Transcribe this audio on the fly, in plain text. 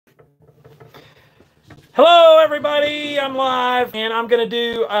Hello, everybody. I'm live, and I'm going to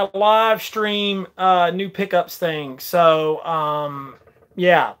do a live stream new pickups thing. So,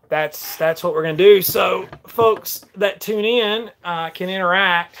 yeah, that's what we're going to do. So, folks that tune in can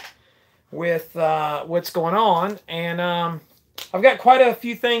interact with what's going on, and I've got quite a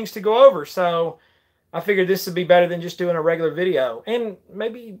few things to go over. So, I figured this would be better than just doing a regular video, and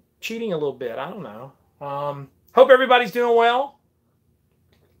maybe cheating a little bit. I don't know. Hope everybody's doing well.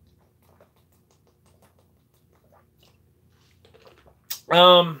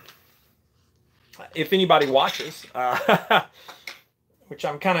 If anybody watches, which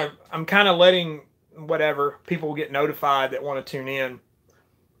I'm kind of letting whatever people get notified that want to tune in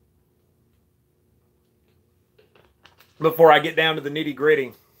before I get down to the nitty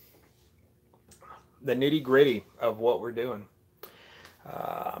gritty of what we're doing.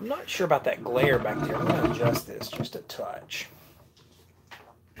 I'm not sure about that glare back there. I'm going to adjust this just a touch.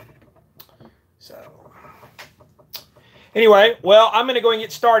 So. Anyway, well, I'm going to go and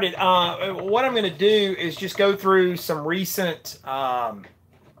get started. What I'm going to do is just go through some recent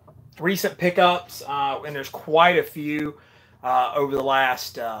pickups, and there's quite a few over the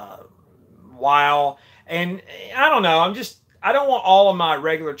last while. And I don't know, I don't want all of my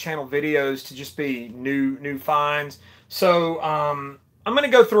regular channel videos to just be new finds. So I'm going to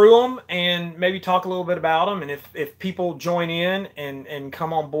go through them and maybe talk a little bit about them. And if people join in and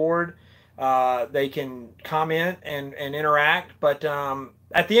come on board, they can comment and interact, but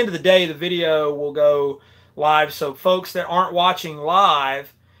at the end of the day, the video will go live, so folks that aren't watching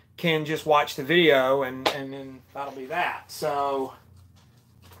live can just watch the video, and then that'll be that. So,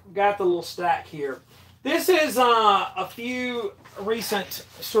 got the little stack here. This is a few recent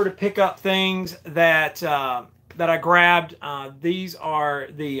sort of pickup things that I grabbed. These are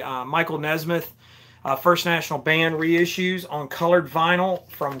the Michael Nesmith First National Band reissues on colored vinyl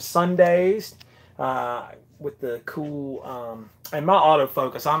from Sundays with the cool and my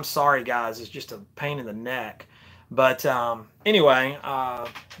autofocus. I'm sorry, guys, it's just a pain in the neck. But anyway,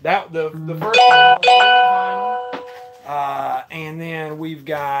 that the first one on vinyl, and then we've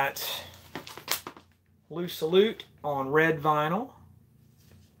got Loose Salute on red vinyl,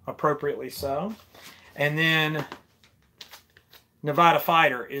 appropriately so, and then Nevada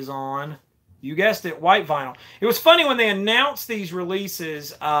Fighter is on, you guessed it, white vinyl. It was funny when they announced these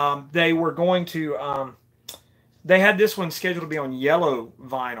releases, they were going to, they had this one scheduled to be on yellow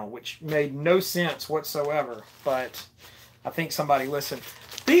vinyl, which made no sense whatsoever, but I think somebody listened.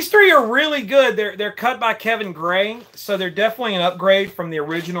 These three are really good. They're cut by Kevin Gray, so they're definitely an upgrade from the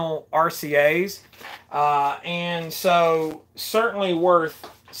original RCAs, and so certainly worth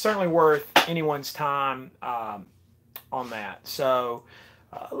anyone's time on that. So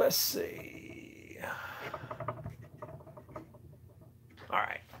let's see. All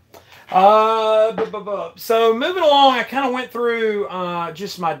right. So moving along, I kind of went through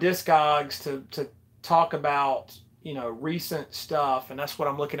just my Discogs to talk about, you know, recent stuff, and that's what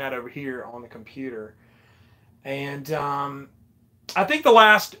I'm looking at over here on the computer. And I think the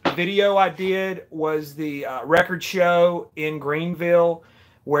last video I did was the record show in Greenville,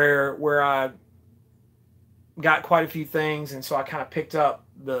 where I got quite a few things, and so I kind of picked up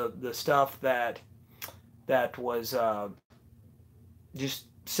the stuff that was just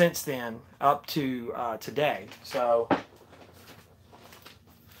since then up to today. So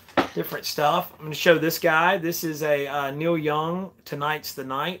different stuff. I'm going to show this guy. This is a Neil Young, Tonight's the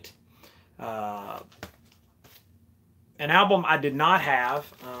Night. An album I did not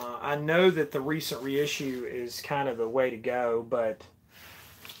have. I know that the recent reissue is kind of the way to go, but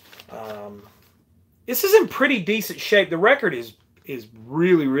this is in pretty decent shape. The record is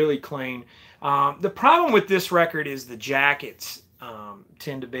really clean. The problem with this record is the jackets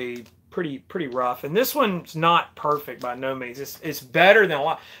tend to be pretty rough, and this one's not perfect by no means. It's better than a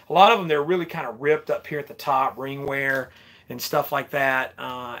lot of them. They're really kind of ripped up here at the top, ring wear and stuff like that.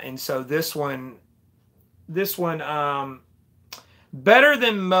 And so this one better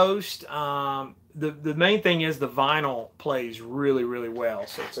than most. The main thing is the vinyl plays really well,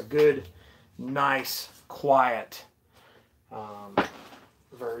 so it's a good, nice, quiet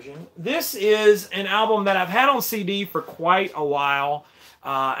version. This is an album that I've had on CD for quite a while,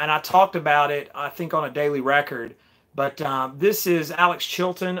 and I talked about it, I think, on a Daily Record. But this is Alex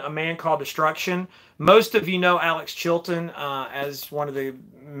Chilton, A Man Called Destruction. Most of you know Alex Chilton as one of the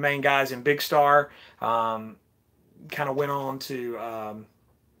main guys in Big Star. Kind of went on to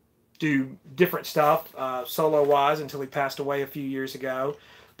do different stuff solo-wise until he passed away a few years ago.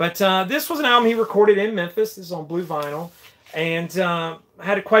 But this was an album he recorded in Memphis. This is on blue vinyl. And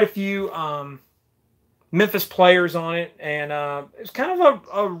had quite a few Memphis players on it. And it's kind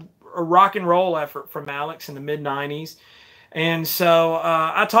of a rock and roll effort from Alex in the mid 90s. And so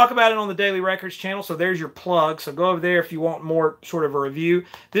I talk about it on the Daily Records channel. So there's your plug. So go over there if you want more sort of a review.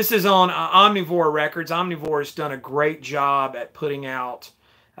 This is on Omnivore Records. Omnivore has done a great job at putting out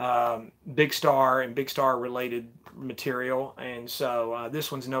Big Star and Big Star related material. And so this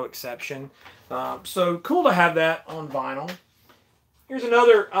one's no exception. So cool to have that on vinyl. Here's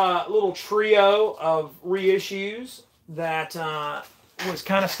another little trio of reissues that was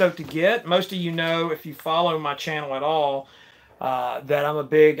kind of stoked to get. Most of you know, if you follow my channel at all, that I'm a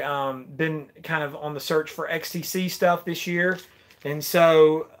big, been kind of on the search for XTC stuff this year. And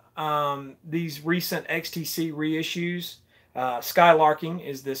so these recent XTC reissues, Skylarking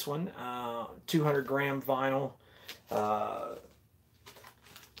is this one, 200 gram vinyl.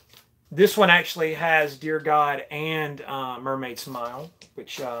 This one actually has Dear God and Mermaid Smile,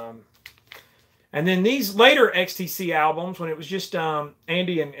 which, and then these later XTC albums, when it was just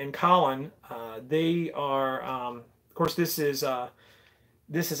Andy and Colin, they are, of course, this is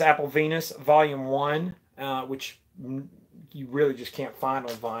Apple Venus Volume 1, which you really just can't find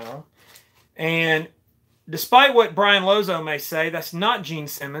on vinyl. And despite what Brian Lozo may say, that's not Gene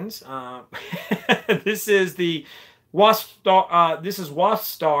Simmons. This is the Wasp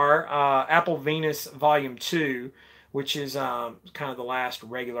Star Apple Venus Volume 2, which is kind of the last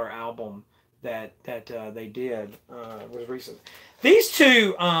regular album that they did, was recent. These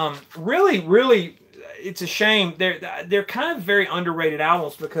two really, it's a shame. They're kind of very underrated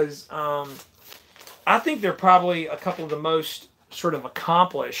albums because I think they're probably a couple of the most sort of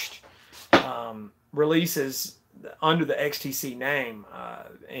accomplished releases under the XTC name,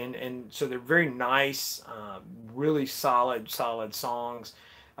 and so they're very nice, really solid songs,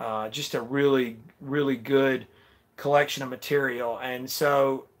 just a really good collection of material. And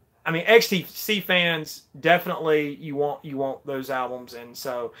so I mean, XTC fans, definitely you want those albums. And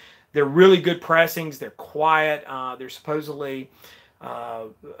so they're really good pressings. They're quiet. They're supposedly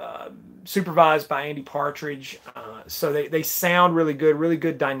supervised by Andy Partridge. So they sound really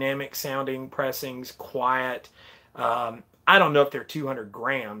good dynamic sounding pressings, quiet. I don't know if they're 200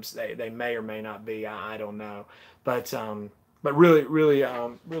 grams. They may or may not be. I don't know. But really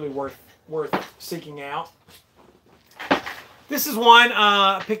worth seeking out. This is one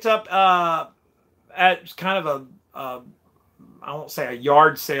picked up at kind of a I won't say a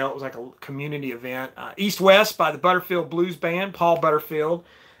yard sale. It was like a community event. East West by the Butterfield Blues Band, Paul Butterfield.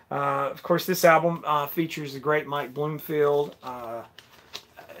 Of course, this album features the great Mike Bloomfield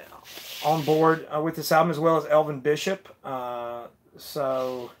on board with this album, as well as Elvin Bishop.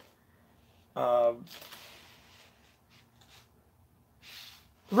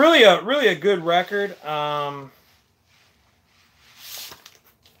 Really a good record.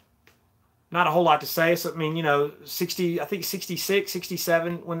 Not a whole lot to say. So, I mean, you know, I think 66,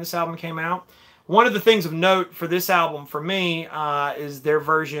 67 when this album came out. One of the things of note for this album for me is their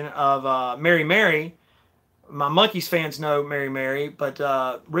version of Mary Mary. My Monkees fans know Mary Mary,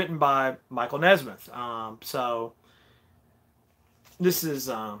 but written by Michael Nesmith. So this is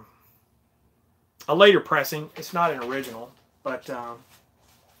a later pressing. It's not an original, but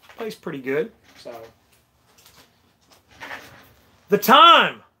plays pretty good. So The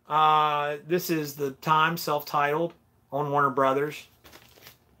Time. This is The Time, self-titled, on Warner Brothers.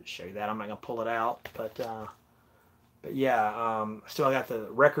 I'll show you that. I'm not gonna pull it out, but yeah, still got the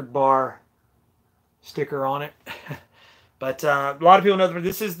record bar sticker on it. But a lot of people know that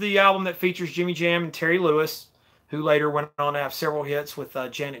this is the album that features Jimmy Jam and Terry Lewis, who later went on to have several hits with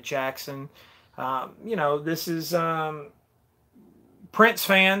Janet Jackson. You know, this is Prince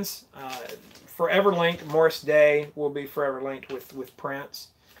fans. Forever linked. Morris Day will be forever linked with Prince.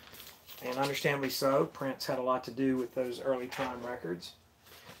 And understandably so. Prince had a lot to do with those early Time records.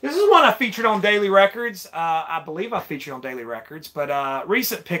 This is one I featured on Daily Records. I believe I featured on Daily Records. But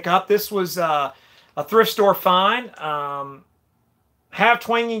recent pickup. This was a thrift store find. Have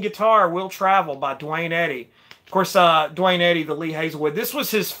Twanging Guitar, Will Travel by Duane Eddy. Of course, Duane Eddy, the Lee Hazelwood. This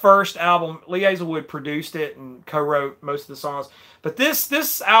was his first album. Lee Hazelwood produced it and co-wrote most of the songs. But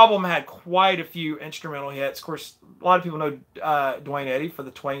this album had quite a few instrumental hits. Of course, a lot of people know Duane Eddy for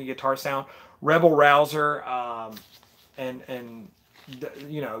the twangy guitar sound, Rebel Rouser, and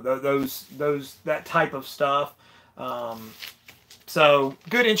you know that type of stuff. So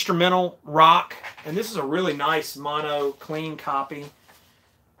good instrumental rock, and this is a really nice mono clean copy.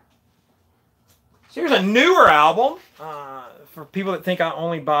 So here's a newer album for people that think I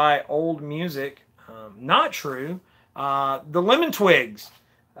only buy old music. Not true. The Lemon Twigs.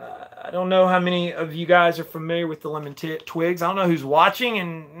 I don't know how many of you guys are familiar with the Lemon Twigs. I don't know who's watching,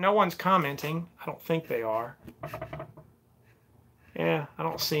 and no one's commenting. I don't think they are. Yeah, I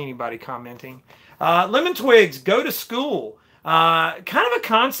don't see anybody commenting. Lemon Twigs, Go to School. Kind of a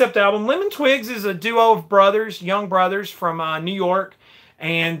concept album. Lemon Twigs is a duo of brothers, young brothers from New York,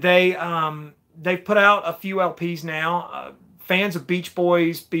 and they've put out a few LPs now. Fans of Beach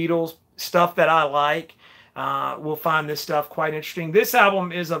Boys, Beatles, stuff that I like, will find this stuff quite interesting. This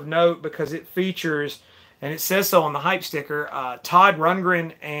album is of note because it features, and it says so on the hype sticker, Todd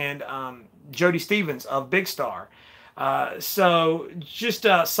Rundgren and Jody Stevens of Big Star. So just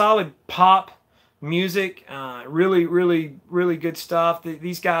solid pop music, really, really, really good stuff.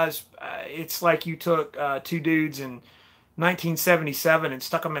 These guys, it's like you took two dudes in 1977 and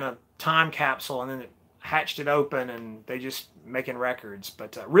stuck them in a time capsule and then it hatched it open and they just making records.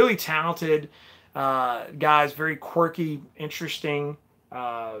 But really talented guys, very quirky, interesting,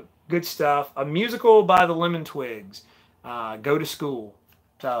 good stuff. A musical by the Lemon Twigs, Go to School.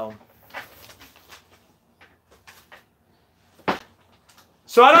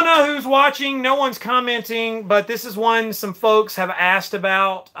 So I don't know who's watching. No one's commenting, but this is one some folks have asked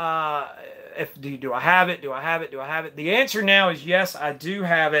about. Do I have it? Do I have it? Do I have it? The answer now is yes, I do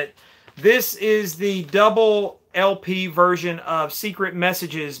have it. This is the double LP version of Secret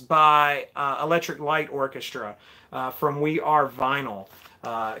Messages by Electric Light Orchestra from We Are Vinyl.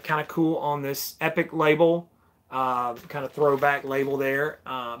 Kind of cool on this Epic label, kind of throwback label there.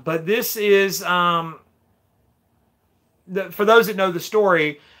 But this is... for those that know the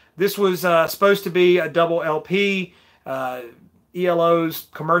story, this was supposed to be a double LP. ELO's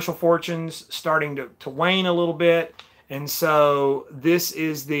commercial fortunes starting to wane a little bit. And so this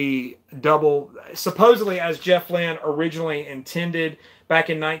is the double, supposedly as Jeff Lynne originally intended back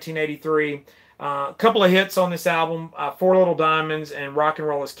in 1983. A couple of hits on this album, Four Little Diamonds and Rock and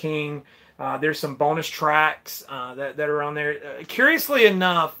Roll is King. There's some bonus tracks that are on there. Curiously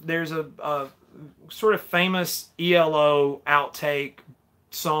enough, there's a sort of famous ELO outtake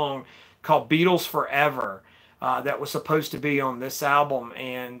song called Beatles Forever that was supposed to be on this album,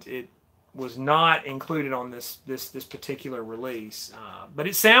 and it was not included on this particular release. But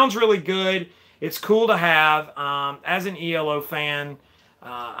it sounds really good. It's cool to have. As an ELO fan,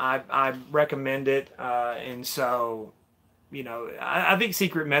 I recommend it. And so, you know, I think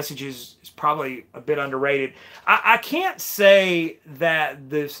Secret Messages is probably a bit underrated. I can't say that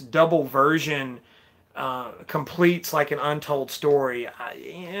this double version completes like an untold story.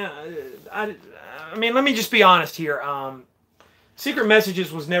 I mean, let me just be honest here. Secret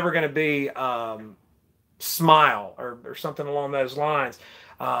Messages was never going to be Smile or something along those lines.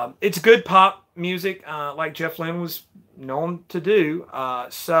 It's good pop music, like Jeff Lynne was known to do.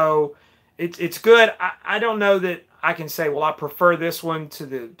 So it's good. I don't know that I can say, well, I prefer this one to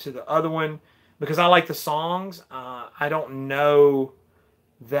the other one because I like the songs. I don't know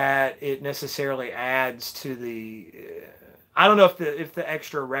that it necessarily adds to the. I don't know if the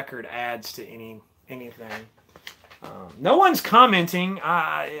extra record adds to anything. No one's commenting.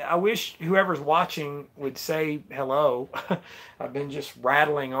 I wish whoever's watching would say hello. I've been just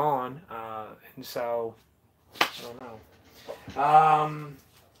rattling on, and so I don't know.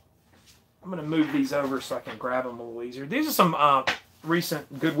 I'm going to move these over so I can grab them a little easier. These are some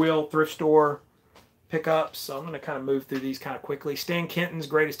recent Goodwill thrift store pickups, so I'm going to kind of move through these kind of quickly. Stan Kenton's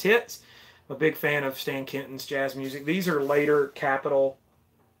Greatest Hits. I'm a big fan of Stan Kenton's jazz music. These are later Capitol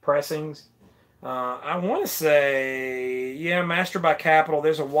pressings. I want to say, yeah, Mastered by Capitol.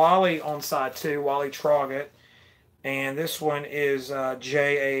 There's a Wally on side 2, Wally Trogett. And this one is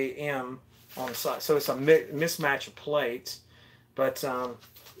JAM on the side. So it's a mismatch of plates. But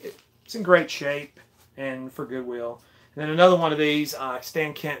it's in great shape and for Goodwill. And then another one of these,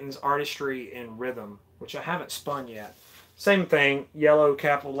 Stan Kenton's Artistry in Rhythm, which I haven't spun yet. Same thing, yellow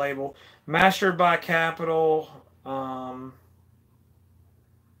Capitol label. Mastered by Capitol.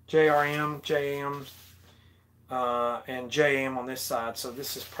 JRM, JM, and JM on this side. So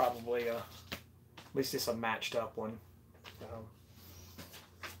this is probably at least it's a matched up one.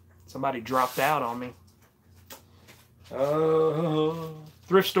 Somebody dropped out on me.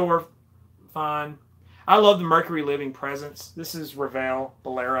 Thrift store, fine. I love the Mercury Living Presence. This is Ravel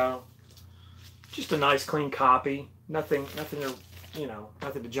Bolero. Just a nice, clean copy. Nothing to,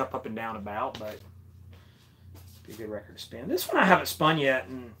 nothing to jump up and down about, but be a good record to spin. This one I haven't spun yet,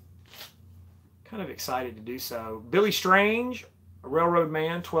 and kind of excited to do so. Billy Strange, a Railroad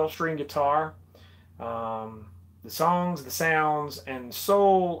Man, 12-string guitar. The songs, the sounds, and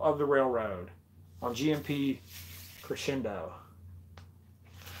soul of the railroad on GMP Crescendo.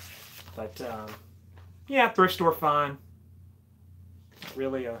 But yeah, thrift store fine.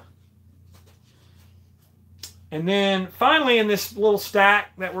 Really And then finally in this little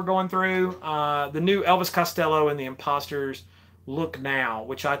stack that we're going through, the new Elvis Costello and the Imposters Look Now,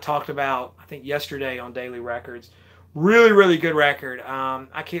 which I talked about, I think, yesterday on Daily Records. Really, really good record.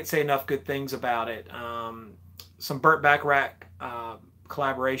 I can't say enough good things about it. Some Burt Bacharach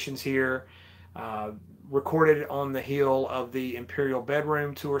collaborations here. Recorded on the heel of the Imperial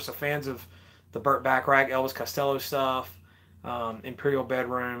Bedroom tour. So fans of the Burt Bacharach, Elvis Costello stuff, Imperial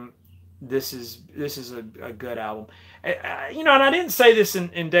Bedroom, this is a good album. You know, and I didn't say this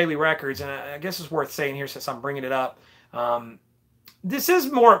in Daily Records, and I guess it's worth saying here since I'm bringing it up. This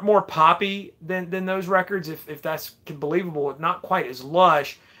is more poppy than those records, if that's believable. Not quite as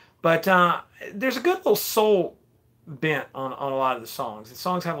lush, but there's a good little soul bent on a lot of the songs. The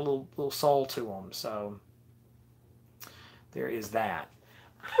songs have a little soul to them, so there is that.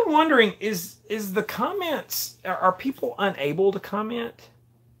 I'm wondering, is the comments, are people unable to comment?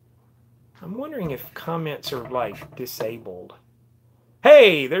 I'm wondering if comments are like disabled.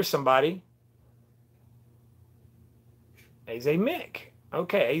 Hey, there's somebody. AZ Mick.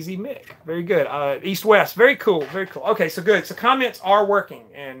 Okay, AZ Mick. Very good. East West. Very cool. Very cool. Okay, so good. So comments are working,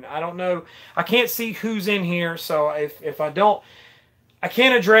 and I don't know. I can't see who's in here, so if I don't, I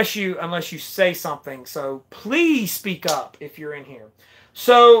can't address you unless you say something. So please speak up if you're in here.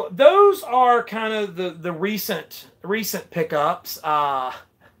 So those are kind of the recent pickups.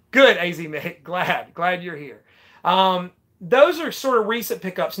 Good, AZ Mick. Glad you're here. Those are sort of recent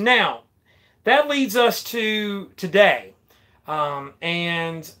pickups. Now, that leads us to today.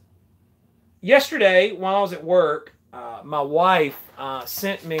 And yesterday, while I was at work, my wife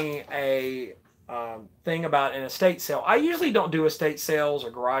sent me a thing about an estate sale. I usually don't do estate sales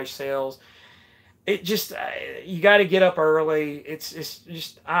or garage sales. It just, you got to get up early. It's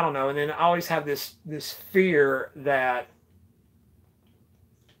just, I don't know. And then I always have this fear that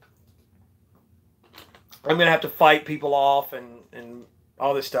I'm going to have to fight people off and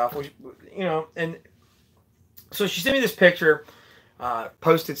all this stuff, which, you know. And so she sent me this picture,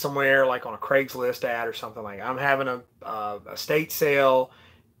 posted somewhere like on a Craigslist ad or something, like, I'm having a estate sale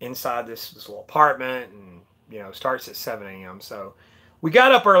inside this little apartment, and, you know, starts at 7 a.m. So we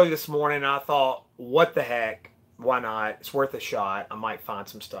got up early this morning, and I thought, what the heck? Why not? It's worth a shot. I might find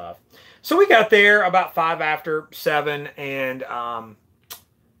some stuff. So we got there about 5 after 7, and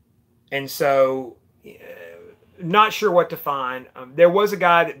so not sure what to find. There was a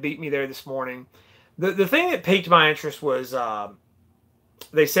guy that beat me there this morning. The thing that piqued my interest was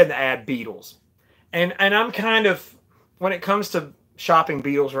they said in the ad Beatles, and I'm kind of, when it comes to shopping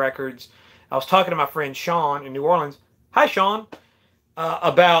Beatles records, I was talking to my friend Sean in New Orleans. Hi, Sean.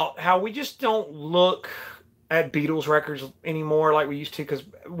 About how we just don't look at Beatles records anymore like we used to, because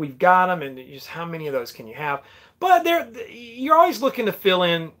we've got them, and just how many of those can you have? But you're always looking to fill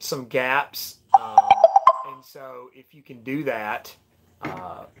in some gaps, and so if you can do that,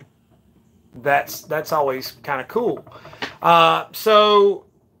 that's always kind of cool. So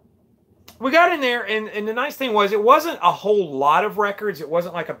we got in there, and the nice thing was, it wasn't a whole lot of records. It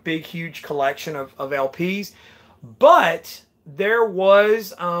wasn't like a big, huge collection of LPs, but there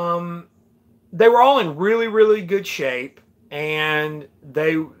was, they were all in really, really good shape, and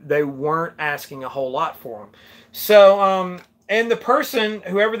they weren't asking a whole lot for them. So, and the person,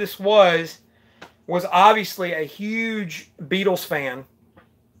 whoever this was obviously a huge Beatles fan,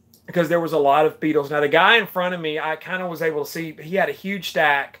 because there was a lot of Beatles. Now, the guy in front of me, I kind of was able to see, he had a huge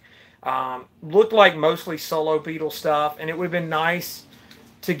stack, looked like mostly solo Beatles stuff, and it would have been nice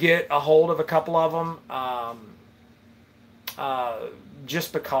to get a hold of a couple of them,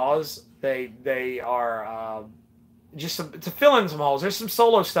 just because they are just to fill in some holes. There's some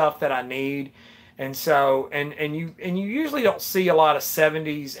solo stuff that I need, and so and you usually don't see a lot of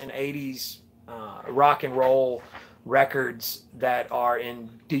 70s and 80s rock and roll records that are in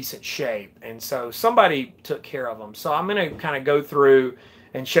decent shape, and so somebody took care of them. So I'm going to kind of go through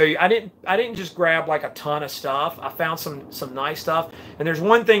and show you. I didn't just grab like a ton of stuff. I found some nice stuff, and there's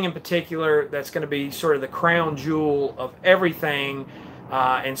one thing in particular that's going to be sort of the crown jewel of everything,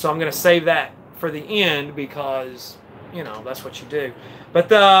 and so I'm going to save that for the end, because, you know, that's what you do.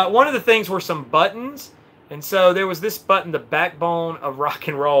 But one of the things were some buttons, and so there was this button, the backbone of rock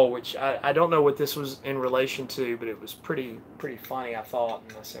and roll, which I don't know what this was in relation to, but it was pretty funny, I thought,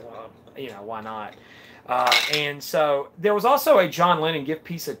 and I said, well, you know, why not? And so there was also a John Lennon Give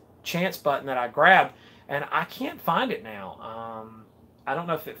Peace a Chance button that I grabbed, and I can't find it now. I don't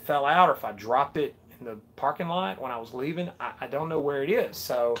know if it fell out or if I dropped it in the parking lot when I was leaving. I don't know where it is,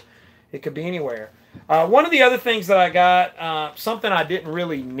 so it could be anywhere. One of the other things that I got, something I didn't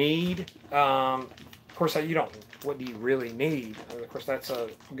really need. Of course, what do you really need? Of course, that's a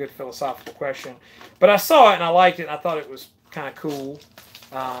good philosophical question. But I saw it and I liked it, and I thought it was kind of cool.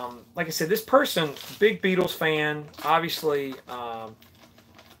 Like I said, this person, big Beatles fan, obviously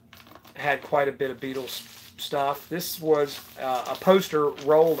had quite a bit of Beatles stuff. This was a poster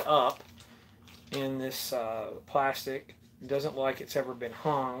rolled up in this plastic. It doesn't look like it's ever been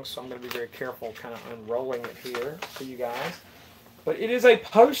hung, so I'm going to be very careful kind of unrolling it here for you guys. But it is a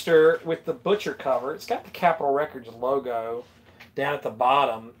poster with the Butcher cover. It's got the Capitol Records logo down at the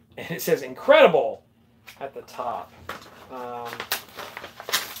bottom, and it says "Incredible" at the top.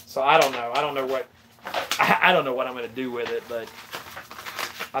 So I don't know. I don't know what I'm going to do with it, but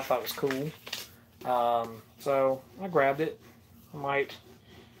I thought it was cool. So I grabbed it. I might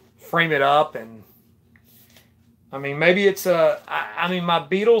frame it up, and I mean, maybe it's I mean, my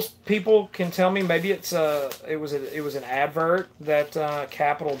Beatles people can tell me maybe it was an advert that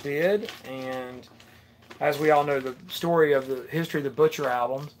Capitol did, and as we all know, the story of the history of the Butcher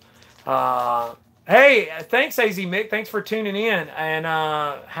albums. Hey, thanks AZ Mick. Thanks for tuning in, and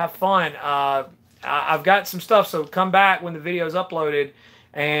have fun. I've got some stuff, so come back when the video's uploaded,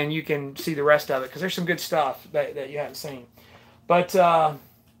 and you can see the rest of it, because there's some good stuff that you haven't seen. But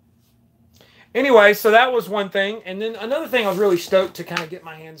anyway, so that was one thing. And then another thing I was really stoked to kind of get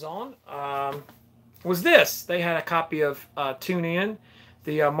my hands on was this. They had a copy of Tune In,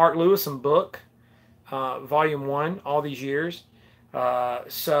 the Mark Lewison book, Volume 1, all these years.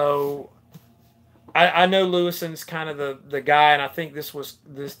 So I know Lewison's kind of the guy, and I think this was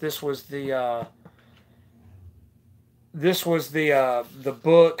the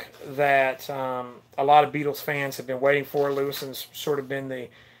book that a lot of Beatles fans have been waiting for. Lewison's sort of been the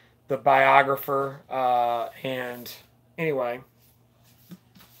biographer, and anyway,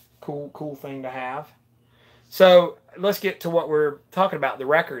 cool thing to have. So let's get to what we're talking about, the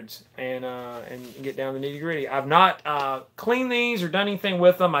records, and get down to the nitty-gritty. I've not cleaned these or done anything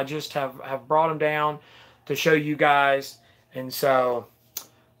with them. I just have brought them down to show you guys. And so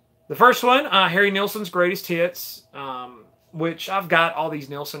the first one, Harry Nilsson's Greatest Hits, which I've got all these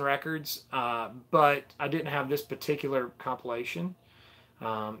Nilsson records, but I didn't have this particular compilation.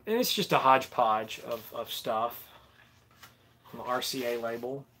 And it's just a hodgepodge of stuff on the RCA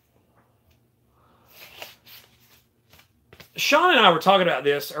label. Sean and I were talking about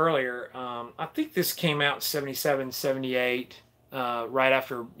this earlier. I think this came out in 77, 78, right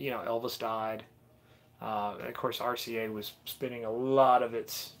after, Elvis died. Of course, RCA was spending a lot of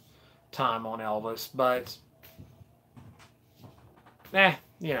its time on Elvis, but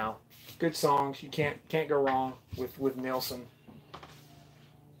good songs. You can't go wrong with Nilsson.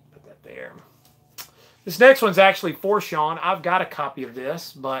 Put that there. This next one's actually for Sean. I've got a copy of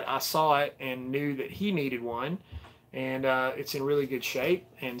this, but I saw it and knew that he needed one. And it's in really good shape.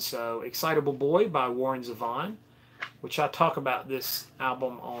 And so, Excitable Boy by Warren Zevon, which I talk about this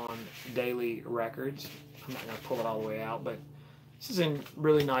album on Daily Records. I'm not going to pull it all the way out, but this is in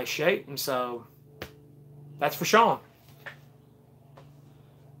really nice shape. And so, that's for Sean.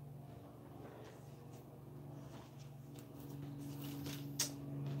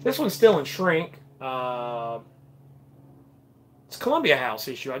 This one's still in shrink. It's Columbia House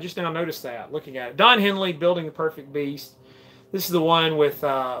issue. I just now noticed that, looking at it. Don Henley, Building the Perfect Beast. This is the one with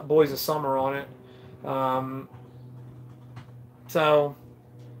Boys of Summer on it. So,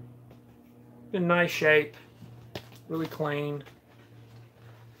 in nice shape. Really clean. Like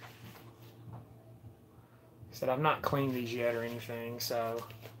I said, I've not cleaned these yet or anything, so.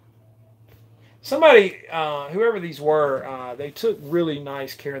 Somebody, whoever these were, they took really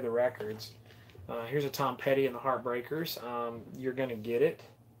nice care of the records. Here's a Tom Petty and the Heartbreakers. You're going to get it.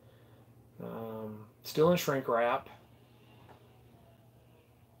 Still in shrink wrap.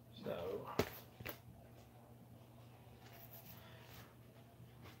 So.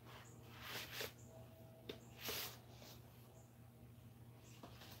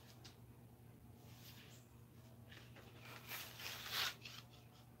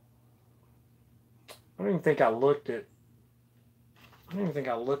 I don't even think I looked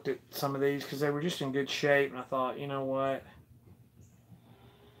at some of these because they were just in good shape, and I thought, you know what?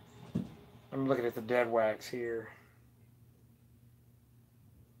 I'm looking at the dead wax here.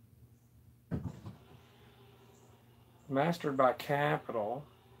 Mastered by Capitol.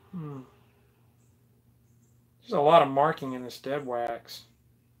 There's a lot of marking in this dead wax.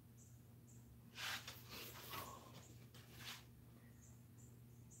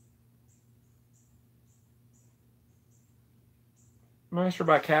 Mastered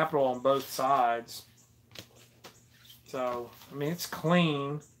by Capitol on both sides. So, I mean, it's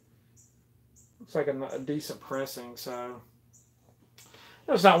clean. Looks like a decent pressing. So,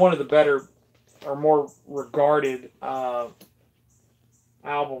 it's not one of the better or more regarded albums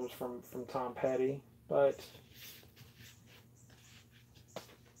from Tom Petty, but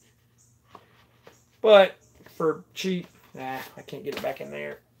But for cheap, nah, I can't get it back in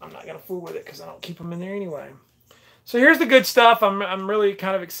there. I'm not gonna fool with it because I don't keep them in there anyway. So here's the good stuff. I'm really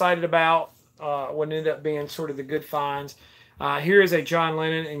kind of excited about what ended up being sort of the good finds. Here is a John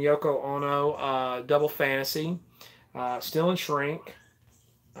Lennon and Yoko Ono double fantasy, still in shrink.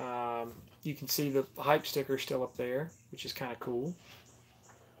 You can see the hype sticker still up there, which is kind of cool.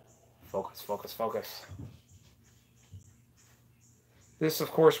 Focus, focus, focus. This,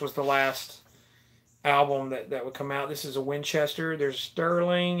 of course, was the last album that would come out. This is a Winchester. There's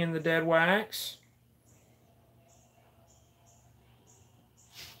Sterling in the dead wax.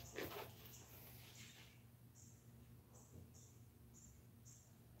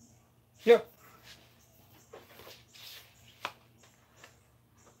 Yep.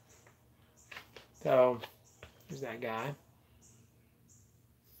 So, here's that guy.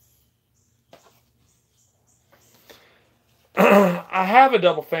 I have a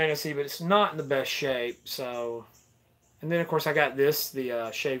double fantasy, but it's not in the best shape. So, and then of course I got this,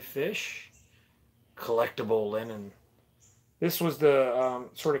 the shaved fish, collectible Lennon. This was the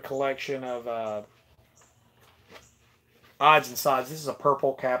sort of collection of odds and sides. This is a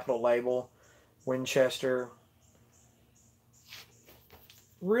purple capital label, Winchester.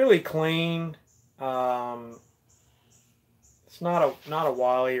 Really clean. It's not a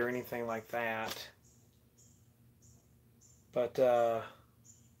Wally or anything like that. But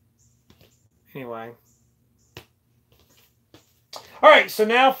anyway. All right, so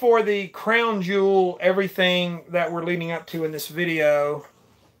now for the crown jewel, everything that we're leading up to in this video.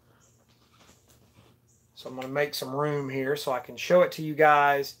 So I'm going to make some room here so I can show it to you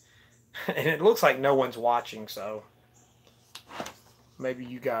guys. And it looks like no one's watching, so maybe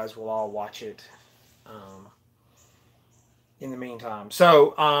you guys will all watch it in the meantime.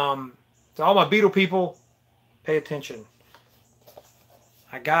 So to all my Beatle people, pay attention.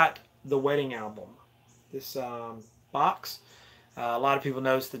 I got the wedding album. This box. A lot of people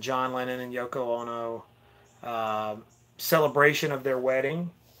know it's the John Lennon and Yoko Ono celebration of their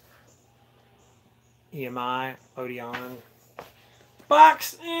wedding. EMI, Odeon.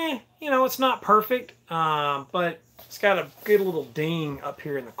 Box, you know, it's not perfect, but it's got a good little ding up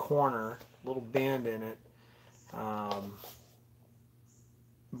here in the corner, a little bend in it.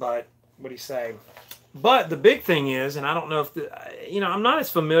 But what do you say? But the big thing is, and I don't know if I'm not as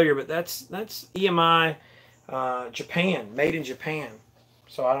familiar, but that's EMI Japan, made in Japan.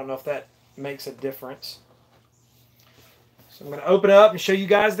 So I don't know if that makes a difference. So I'm going to open it up and show you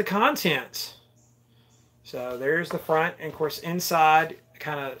guys the contents. So there's the front, and of course inside,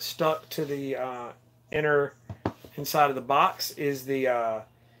 kind of stuck to the inner inside of the box is the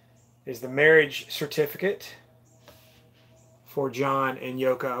marriage certificate for John and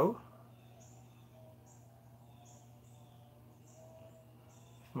Yoko.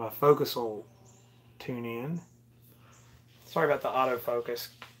 My focus will tune in. Sorry about the autofocus.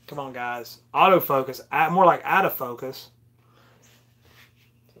 Come on, guys. Autofocus. More like out of focus.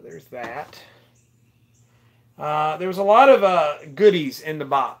 So there's that. There was a lot of goodies in the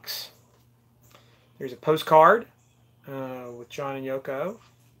box. There's a postcard with John and Yoko.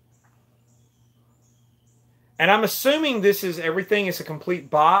 And I'm assuming this is everything. It's a complete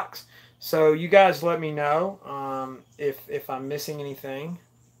box. So you guys let me know if I'm missing anything.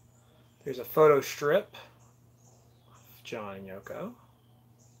 There's a photo strip of John and Yoko.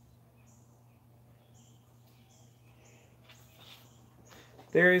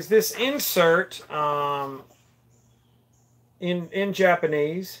 There is this insert in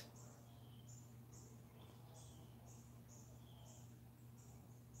Japanese.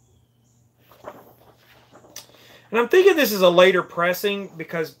 And I'm thinking this is a later pressing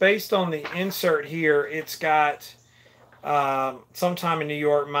because based on the insert here, it's got sometime in New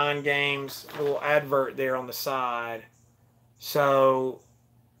York, Mind Games, a little advert there on the side. So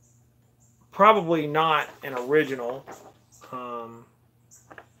probably not an original.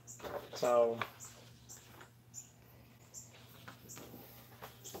 So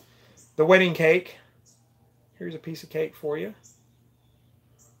the wedding cake. Here's a piece of cake for you.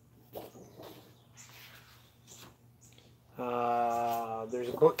 There's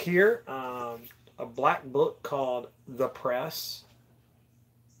a book here, a black book called The Press.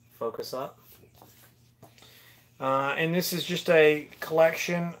 Focus up. And this is just a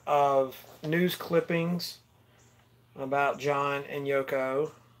collection of news clippings about John and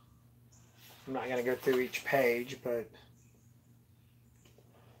Yoko. I'm not going to go through each page, but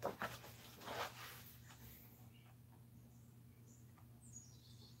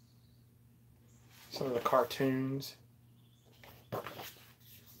some of the cartoons.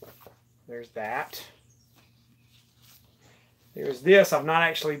 There's that. There's this. I've not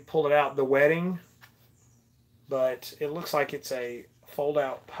actually pulled it out. The wedding. but it looks like it's a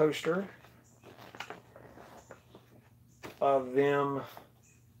fold-out poster of them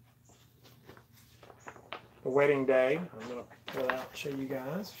the wedding day. I'm going to pull it out and show you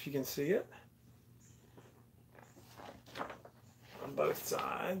guys if you can see it on both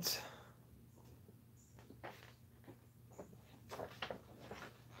sides.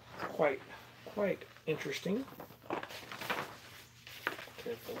 Quite interesting.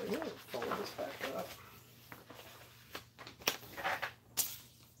 Carefully fold this back up.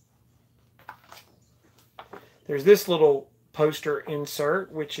 There's this little poster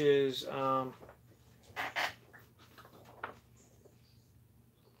insert, which is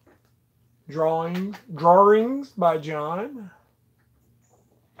drawings by John.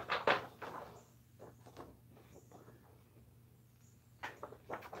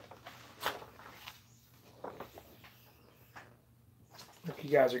 Hope you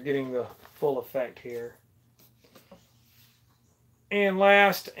guys are getting the full effect here. And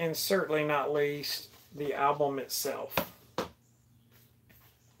last and certainly not least, the album itself,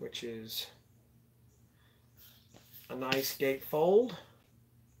 which is a nice gatefold.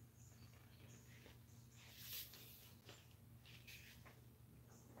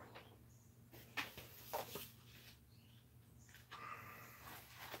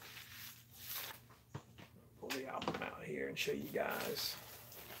 Pull the album out here and show you guys.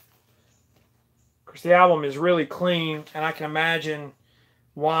 Of course, the album is really clean, and I can imagine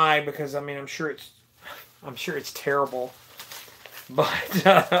why, because I mean, I'm sure it's terrible, but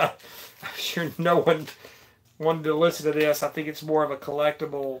I'm sure no one wanted to listen to this. I think it's more of a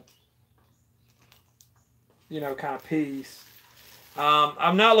collectible, kind of piece.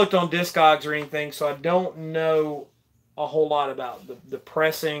 I've not looked on Discogs or anything, so I don't know a whole lot about the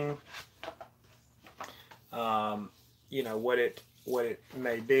pressing. What it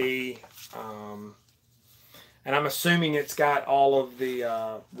may be. And I'm assuming it's got all of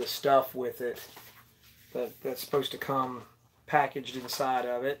the stuff with it that's supposed to come packaged inside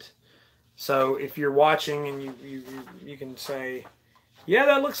of it. So if you're watching and you can say, yeah,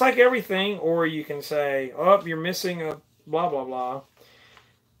 that looks like everything, or you can say, oh, you're missing a blah blah blah.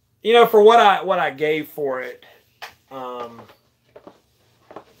 For what I gave for it,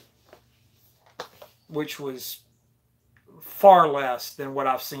 which was far less than what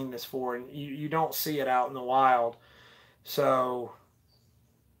I've seen this for, and you don't see it out in the wild. So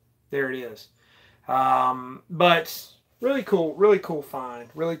there it is. But really cool find,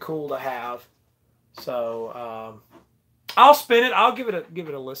 really cool to have. So I'll spin it. I'll give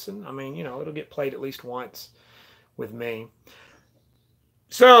it a listen. I mean, it'll get played at least once with me.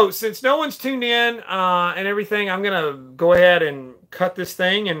 So since no one's tuned in and everything, I'm gonna go ahead and cut this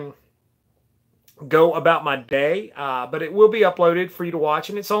thing and go about my day. But it will be uploaded for you to watch,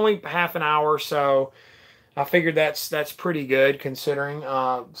 and it's only half an hour, so I figured that's pretty good considering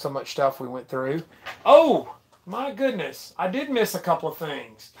so much stuff we went through. Oh my goodness, I did miss a couple of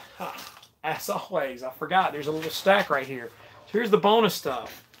things. As always, I forgot. There's a little stack right here. So here's the bonus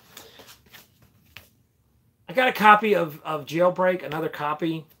stuff. I got a copy of Jailbreak, another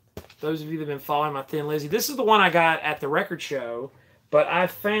copy. Those of you that have been following my Thin Lizzy, this is the one I got at the record show, but I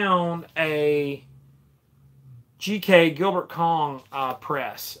found a GK Gilbert Kong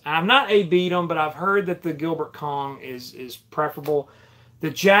press. I'm not beat them, but I've heard that the Gilbert Kong is preferable. The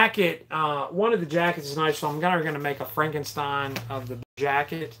jacket, one of the jackets is nice, so I'm going to make a Frankenstein of the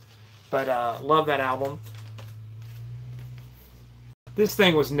jacket, but love that album. This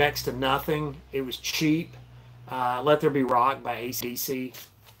thing was next to nothing. It was cheap. Let There Be Rock by AC/DC.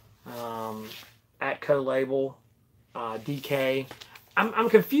 Atco label. DK. I'm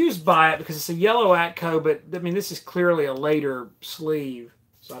confused by it because it's a yellow Atco, but I mean, this is clearly a later sleeve,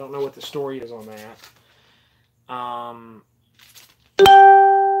 so I don't know what the story is on that.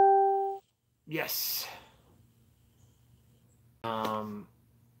 Yes. Time,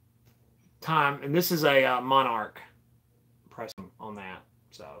 and this is a Monarch pressing on that,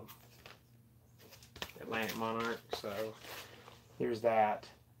 so Atlantic Monarch. So here's that,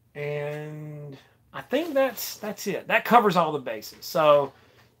 and I think that's it. That covers all the bases. So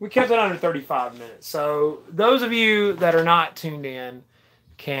we kept it under 35 minutes. So those of you that are not tuned in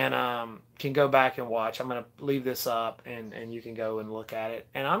can go back and watch. I'm going to leave this up, and you can go and look at it.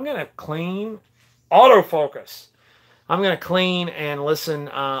 And I'm going to clean autofocus. I'm going to clean and listen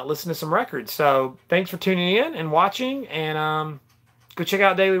to some records. So thanks for tuning in and watching. And go check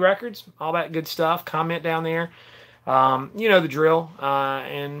out Daily Records, all that good stuff. Comment down there. You know the drill.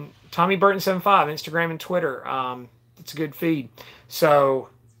 And Tommy Burton 75, Instagram and Twitter. It's a good feed. So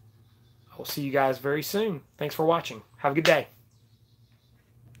I'll see you guys very soon. Thanks for watching. Have a good day.